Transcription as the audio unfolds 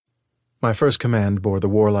My first command bore the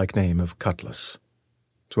warlike name of Cutlass.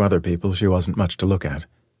 To other people she wasn't much to look at,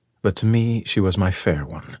 but to me she was my fair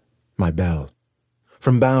one, my belle.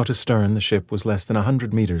 From bow to stern the ship was less than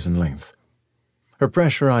 100 meters in length. Her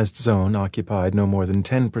pressurized zone occupied no more than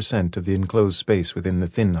 10% of the enclosed space within the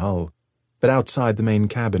thin hull, but outside the main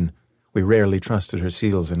cabin we rarely trusted her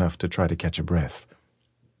seals enough to try to catch a breath.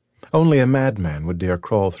 Only a madman would dare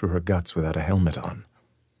crawl through her guts without a helmet on.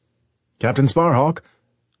 "Captain Sparhawk,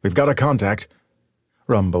 we've got a contact,"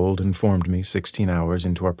 Rumbold informed me 16 hours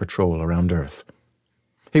into our patrol around Earth.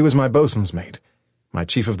 He was my bosun's mate, my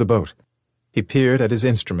chief of the boat. He peered at his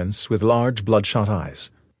instruments with large bloodshot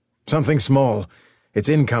eyes. "Something small. It's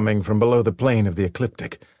incoming from below the plane of the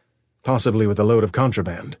ecliptic, possibly with a load of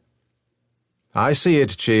contraband." "I see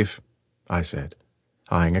it, Chief," I said,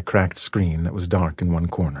 eyeing a cracked screen that was dark in one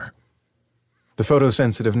corner. The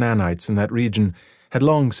photosensitive nanites in that region had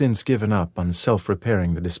long since given up on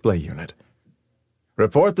self-repairing the display unit.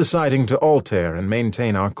 "Report the sighting to Altair and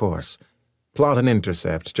maintain our course. Plot an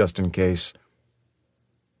intercept, just in case."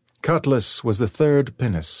 Cutlass was the third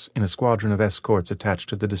pinnace in a squadron of escorts attached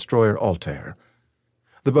to the destroyer Altair.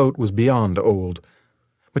 The boat was beyond old,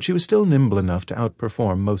 but she was still nimble enough to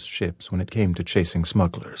outperform most ships when it came to chasing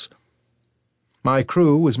smugglers. My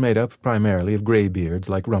crew was made up primarily of graybeards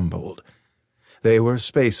like Rumbold. They were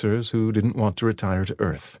spacers who didn't want to retire to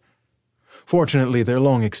Earth. Fortunately, their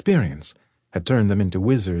long experience had turned them into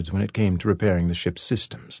wizards when it came to repairing the ship's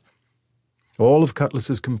systems. All of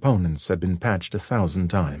Cutlass's components had been patched 1,000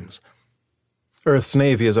 times. Earth's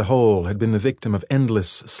Navy as a whole had been the victim of endless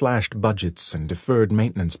slashed budgets and deferred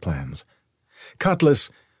maintenance plans. Cutlass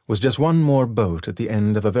was just one more boat at the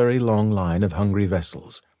end of a very long line of hungry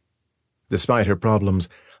vessels. Despite her problems,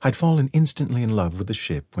 I'd fallen instantly in love with the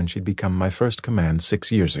ship when she'd become my first command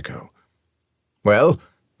 6 years ago. "Well,"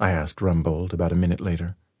 I asked Rumbold about a minute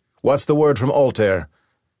later, "what's the word from Altair?"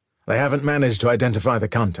 "They haven't managed to identify the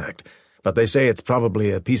contact, but they say it's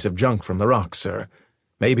probably a piece of junk from the rocks, sir.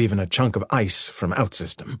 Maybe even a chunk of ice from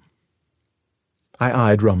Outsystem." I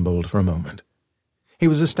eyed Rumbold for a moment. He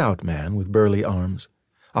was a stout man with burly arms,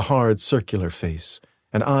 a hard circular face,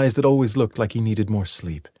 and eyes that always looked like he needed more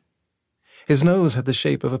sleep. His nose had the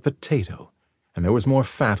shape of a potato, and there was more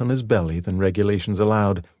fat on his belly than regulations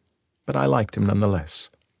allowed, but I liked him nonetheless.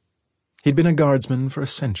 He'd been a guardsman for a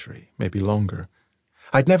century, maybe longer.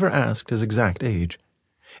 I'd never asked his exact age.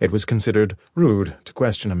 It was considered rude to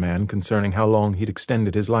question a man concerning how long he'd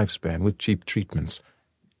extended his lifespan with cheap treatments.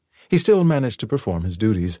 He still managed to perform his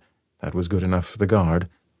duties. That was good enough for the guard,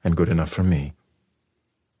 and good enough for me.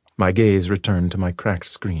 My gaze returned to my cracked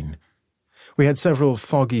screen. We had several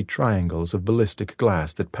foggy triangles of ballistic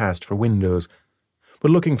glass that passed for windows,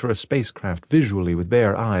 but looking for a spacecraft visually with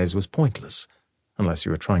bare eyes was pointless, unless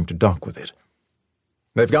you were trying to dock with it.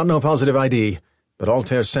 "They've got no positive ID, but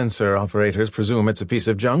Altair sensor operators presume it's a piece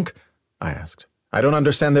of junk?" I asked. "I don't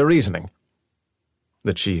understand their reasoning."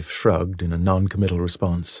 The chief shrugged in a non-committal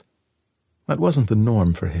response. That wasn't the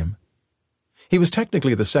norm for him. He was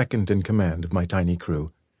technically the second in command of my tiny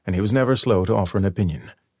crew, and he was never slow to offer an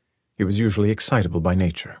opinion. He was usually excitable by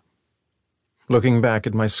nature. Looking back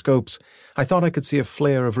at my scopes, I thought I could see a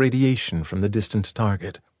flare of radiation from the distant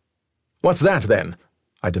target. "What's that, then?"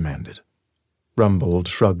 I demanded. Rumbold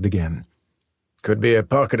shrugged again. "Could be a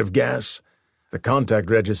pocket of gas. The contact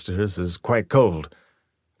registers is quite cold.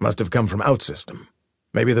 Must have come from Outsystem.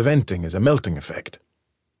 Maybe the venting is a melting effect."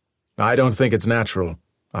 "I don't think it's natural,"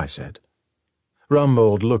 I said.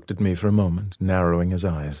 Rumbold looked at me for a moment, narrowing his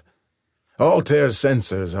eyes. "Altair's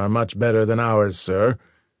sensors are much better than ours, sir.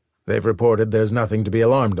 They've reported there's nothing to be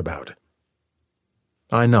alarmed about."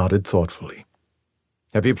 I nodded thoughtfully.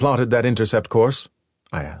 "Have you plotted that intercept course?"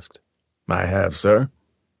 I asked. "I have, sir."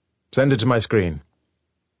 "Send it to my screen."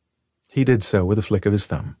 He did so with a flick of his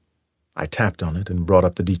thumb. I tapped on it and brought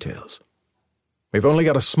up the details. "We've only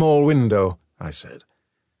got a small window," I said.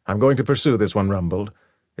 "I'm going to pursue this one, Rumbold.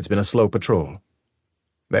 It's been a slow patrol."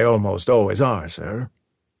 "They almost always are, sir,"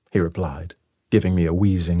 he replied, giving me a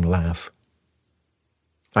wheezing laugh.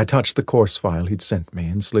 I touched the course file he'd sent me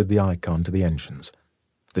and slid the icon to the engines.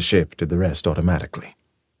 The ship did the rest automatically.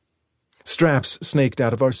 Straps snaked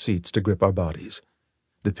out of our seats to grip our bodies.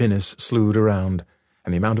 The pinnace slewed around,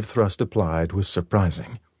 and the amount of thrust applied was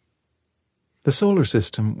surprising. The solar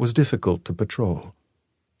system was difficult to patrol.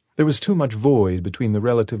 There was too much void between the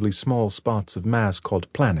relatively small spots of mass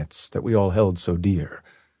called planets that we all held so dear.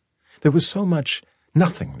 There was so much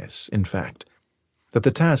nothingness, in fact, that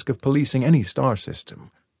the task of policing any star system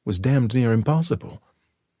was damned near impossible.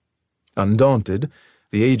 Undaunted,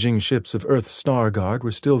 the aging ships of Earth's Star Guard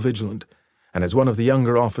were still vigilant, and as one of the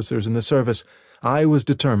younger officers in the service, I was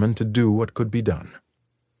determined to do what could be done.